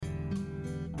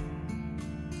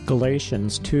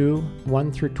Galatians 2,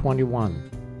 1 through 21.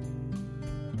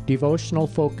 Devotional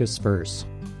focus verse.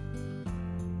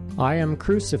 I am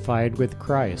crucified with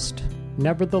Christ.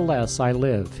 Nevertheless I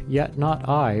live, yet not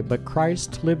I, but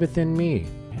Christ liveth in me.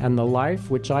 And the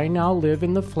life which I now live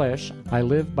in the flesh, I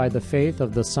live by the faith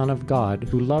of the Son of God,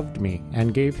 who loved me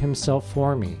and gave himself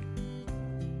for me.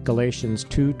 Galatians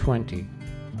 2:20.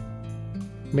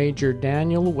 Major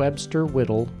Daniel Webster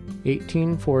Whittle,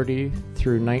 1840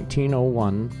 through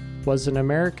 1901, was an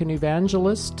American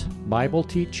evangelist, Bible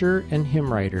teacher, and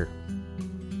hymn writer.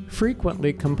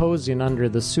 Frequently composing under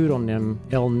the pseudonym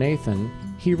El Nathan,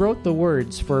 he wrote the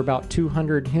words for about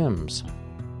 200 hymns.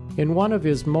 In one of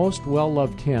his most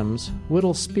well-loved hymns,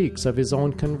 Whittle speaks of his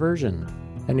own conversion,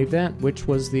 an event which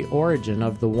was the origin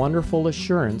of the wonderful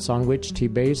assurance on which he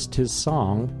based his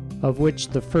song, of which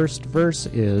the first verse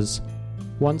is,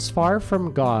 "Once far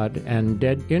from God and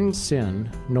dead in sin,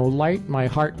 no light my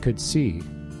heart could see.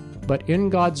 But in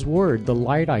God's word the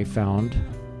light I found,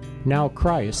 now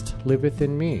Christ liveth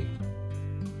in me."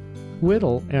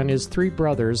 Whittle and his three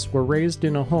brothers were raised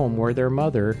in a home where their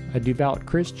mother, a devout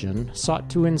Christian, sought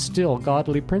to instill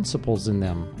godly principles in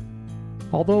them.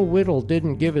 Although Whittle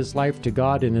didn't give his life to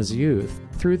God in his youth,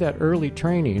 through that early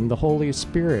training the Holy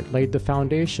Spirit laid the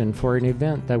foundation for an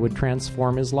event that would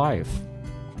transform his life.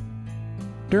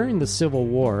 During the Civil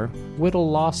War,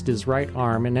 Whittle lost his right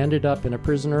arm and ended up in a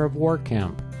prisoner of war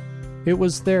camp. It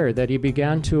was there that he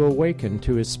began to awaken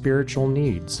to his spiritual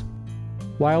needs.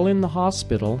 While in the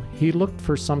hospital, he looked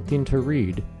for something to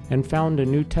read and found a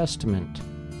New Testament.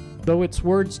 Though its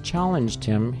words challenged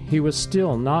him, he was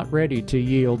still not ready to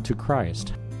yield to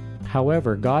Christ.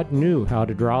 However, God knew how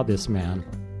to draw this man.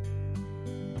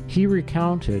 He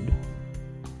recounted,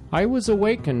 "I was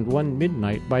awakened one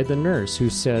midnight by the nurse who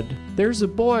said, 'There's a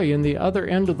boy in the other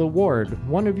end of the ward,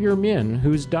 one of your men,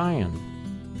 who's dying.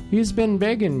 He's been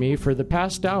begging me for the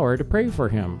past hour to pray for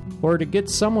him, or to get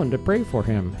someone to pray for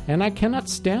him, and I cannot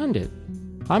stand it.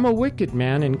 I'm a wicked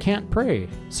man and can't pray,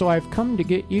 so I've come to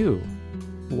get you.'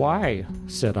 'Why,'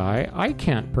 said I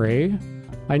can't pray.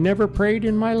 I never prayed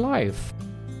in my life.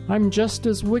 I'm just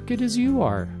as wicked as you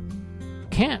are.'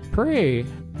 'Can't pray?'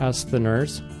 asked the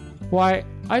nurse. 'Why,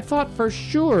 I thought for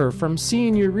sure from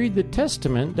seeing you read the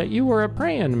Testament that you were a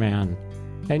praying man.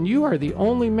 And you are the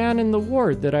only man in the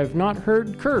ward that I've not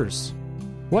heard curse.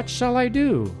 What shall I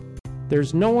do?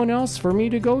 There's no one else for me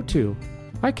to go to.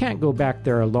 I can't go back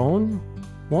there alone.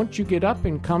 Won't you get up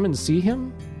and come and see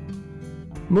him?'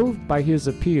 Moved by his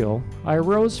appeal, I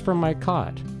rose from my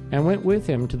cot and went with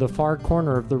him to the far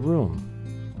corner of the room.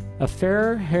 A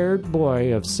fair-haired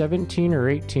boy of 17 or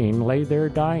 18 lay there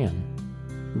dying.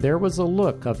 There was a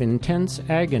look of intense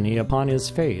agony upon his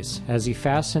face as he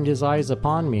fastened his eyes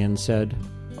upon me and said,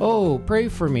 'Oh, pray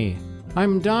for me.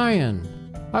 I'm dying.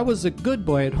 I was a good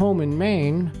boy at home in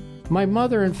Maine. My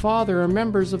mother and father are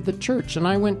members of the church, and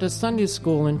I went to Sunday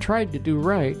school and tried to do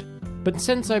right. But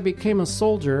since I became a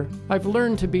soldier, I've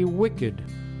learned to be wicked.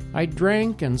 I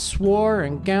drank and swore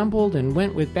and gambled and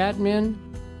went with bad men,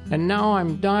 and now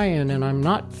I'm dying and I'm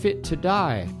not fit to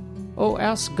die. Oh,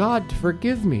 ask God to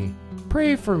forgive me.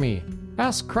 Pray for me.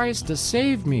 Ask Christ to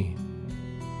save me.'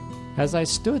 As I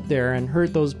stood there and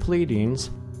heard those pleadings,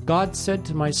 God said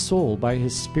to my soul by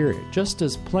His Spirit, just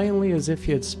as plainly as if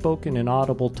He had spoken in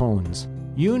audible tones,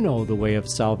 'You know the way of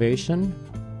salvation.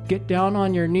 Get down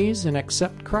on your knees and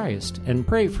accept Christ, and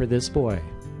pray for this boy.'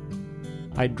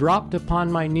 I dropped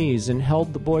upon my knees and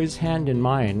held the boy's hand in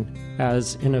mine,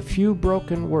 as, in a few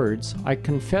broken words, I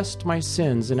confessed my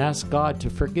sins and asked God to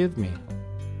forgive me.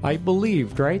 I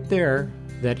believed right there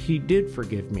that He did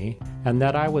forgive me, and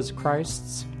that I was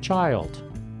Christ's child.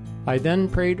 I then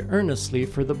prayed earnestly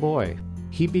for the boy.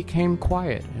 He became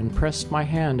quiet and pressed my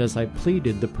hand as I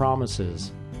pleaded the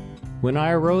promises. When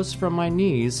I arose from my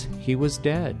knees, he was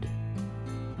dead.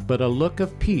 But a look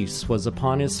of peace was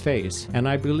upon his face, and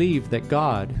I believe that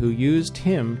God, who used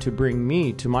him to bring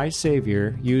me to my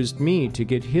Savior, used me to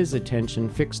get his attention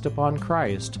fixed upon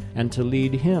Christ and to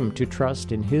lead him to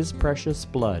trust in His precious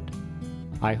blood.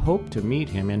 I hope to meet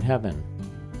him in heaven."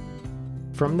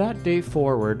 From that day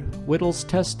forward, Whittle's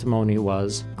testimony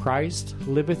was, "Christ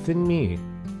liveth in me."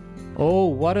 Oh,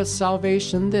 what a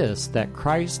salvation this, that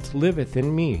Christ liveth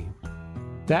in me.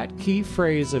 That key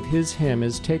phrase of his hymn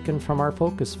is taken from our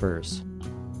focus verse.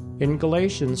 In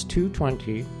Galatians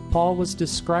 2:20, Paul was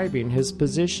describing his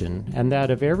position and that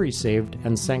of every saved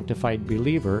and sanctified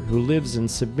believer who lives in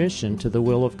submission to the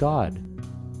will of God.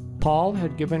 Paul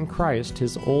had given Christ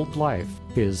his old life,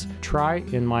 his try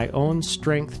in my own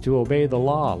strength to obey the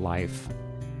law life.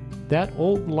 That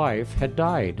old life had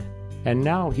died, and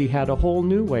now he had a whole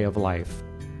new way of life.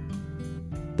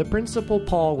 The principle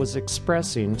Paul was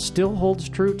expressing still holds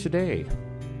true today.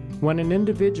 When an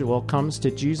individual comes to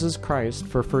Jesus Christ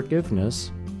for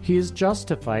forgiveness, he is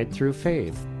justified through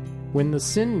faith. When the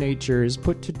sin nature is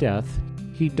put to death,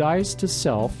 he dies to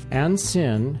self and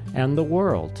sin and the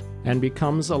world, and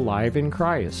becomes alive in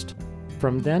Christ.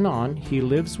 From then on, he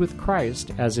lives with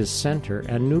Christ as his center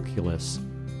and nucleus.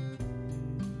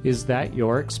 Is that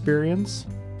your experience?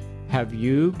 Have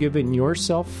you given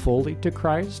yourself fully to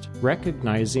Christ,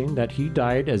 recognizing that he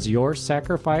died as your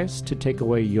sacrifice to take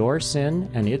away your sin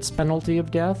and its penalty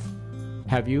of death?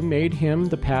 Have you made him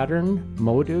the pattern,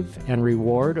 motive, and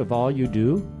reward of all you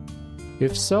do?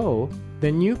 If so,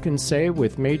 then you can say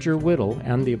with Major Whittle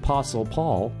and the Apostle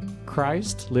Paul,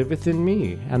 "Christ liveth in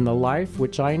me, and the life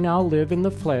which I now live in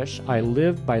the flesh I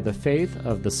live by the faith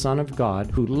of the Son of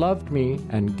God, who loved me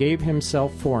and gave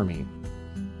himself for me."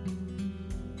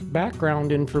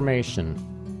 Background information.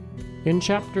 In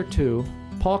chapter 2,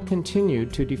 Paul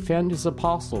continued to defend his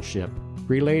apostleship,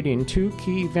 relating two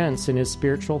key events in his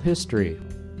spiritual history.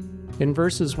 In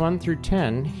verses 1 through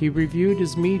 10, he reviewed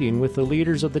his meeting with the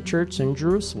leaders of the church in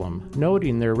Jerusalem,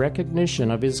 noting their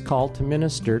recognition of his call to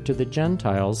minister to the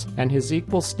Gentiles and his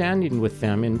equal standing with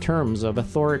them in terms of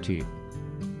authority.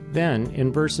 Then,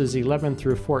 in verses 11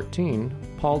 through 14,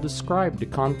 Paul described a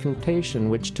confrontation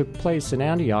which took place in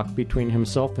Antioch between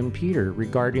himself and Peter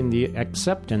regarding the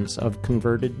acceptance of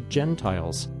converted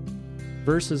Gentiles.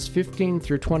 Verses 15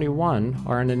 through 21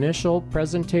 are an initial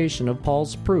presentation of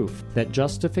Paul's proof that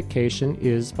justification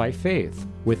is by faith,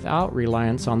 without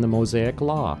reliance on the Mosaic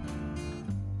law.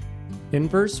 In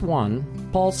verse 1,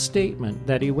 Paul's statement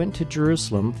that he went to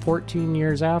Jerusalem 14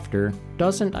 years after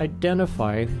doesn't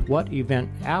identify what event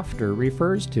after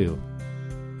refers to.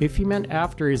 If he meant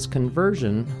after his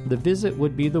conversion, the visit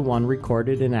would be the one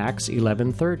recorded in Acts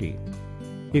 11:30.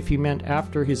 If he meant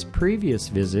after his previous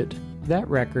visit, that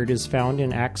record is found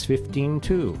in Acts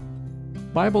 15:2.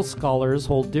 Bible scholars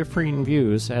hold differing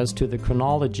views as to the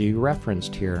chronology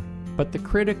referenced here, but the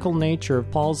critical nature of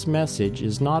Paul's message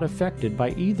is not affected by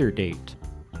either date.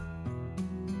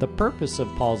 The purpose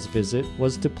of Paul's visit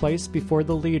was to place before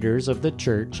the leaders of the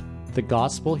church the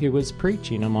gospel he was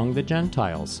preaching among the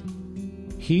Gentiles.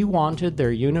 He wanted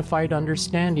their unified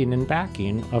understanding and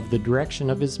backing of the direction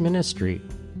of his ministry,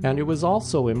 and it was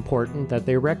also important that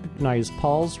they recognize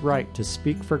Paul's right to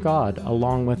speak for God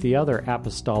along with the other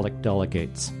apostolic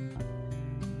delegates.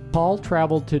 Paul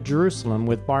traveled to Jerusalem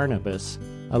with Barnabas,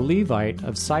 a Levite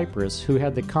of Cyprus who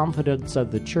had the confidence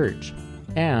of the church,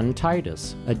 and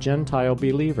Titus, a Gentile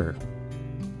believer.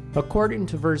 According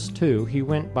to verse 2, he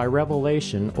went by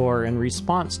revelation or in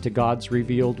response to God's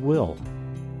revealed will.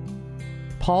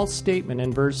 Paul's statement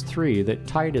in verse 3 that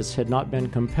Titus had not been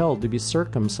compelled to be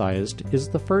circumcised is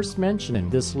the first mention in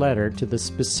this letter to the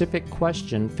specific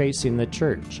question facing the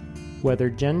church, whether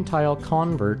Gentile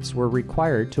converts were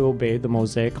required to obey the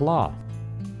Mosaic law.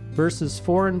 Verses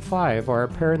 4 and 5 are a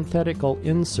parenthetical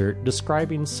insert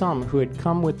describing some who had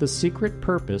come with the secret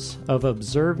purpose of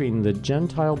observing the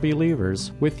Gentile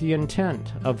believers with the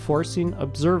intent of forcing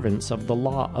observance of the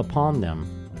law upon them.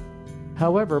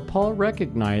 However, Paul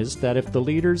recognized that if the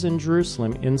leaders in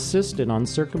Jerusalem insisted on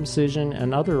circumcision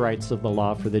and other rites of the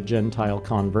law for the Gentile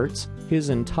converts, his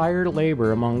entire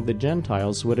labor among the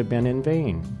Gentiles would have been in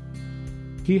vain.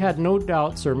 He had no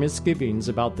doubts or misgivings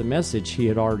about the message he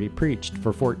had already preached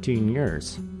for 14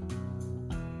 years.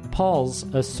 Paul's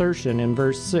assertion in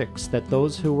verse 6 that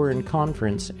those who were in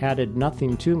conference added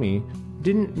nothing to me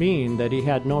didn't mean that he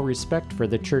had no respect for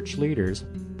the church leaders,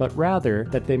 but rather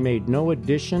that they made no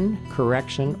addition,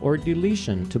 correction, or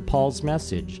deletion to Paul's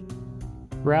message.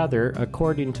 Rather,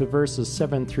 according to verses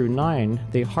 7 through 9,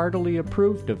 they heartily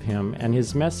approved of him and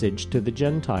his message to the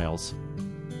Gentiles.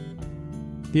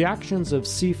 The actions of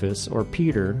Cephas, or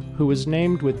Peter, who was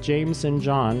named with James and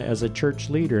John as a church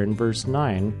leader in verse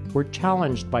 9, were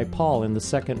challenged by Paul in the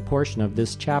second portion of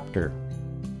this chapter.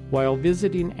 While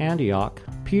visiting Antioch,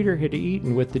 Peter had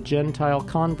eaten with the Gentile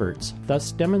converts,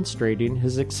 thus demonstrating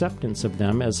his acceptance of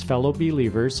them as fellow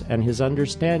believers and his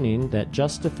understanding that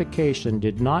justification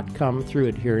did not come through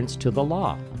adherence to the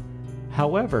law.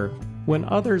 However, when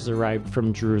others arrived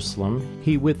from Jerusalem,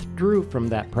 he withdrew from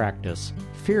that practice,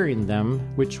 fearing them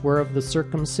which were of the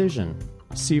circumcision.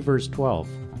 See verse 12.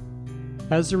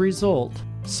 As a result,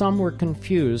 some were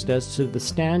confused as to the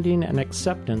standing and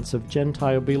acceptance of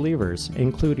Gentile believers,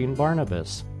 including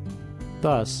Barnabas.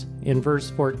 Thus, in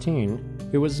verse 14,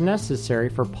 it was necessary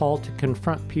for Paul to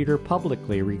confront Peter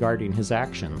publicly regarding his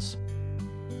actions.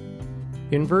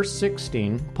 In verse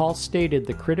 16, Paul stated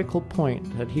the critical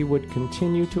point that he would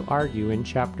continue to argue in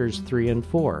chapters 3 and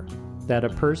 4. that a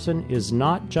person is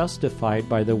not justified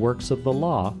by the works of the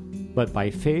law, but by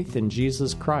faith in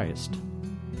Jesus Christ.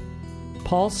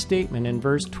 Paul's statement in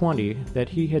verse 20 that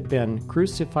he had been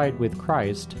crucified with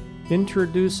Christ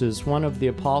introduces one of the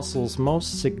apostle's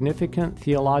most significant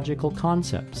theological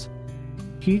concepts.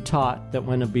 He taught that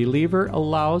when a believer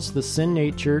allows the sin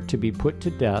nature to be put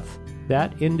to death,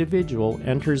 that individual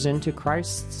enters into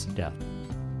Christ's death.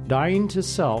 Dying to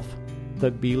self,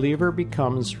 the believer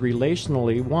becomes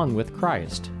relationally one with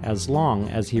Christ as long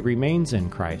as he remains in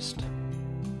Christ.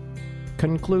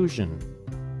 Conclusion.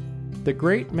 The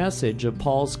great message of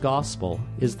Paul's gospel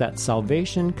is that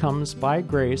salvation comes by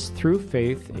grace through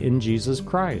faith in Jesus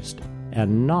Christ,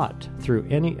 and not through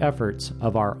any efforts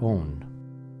of our own.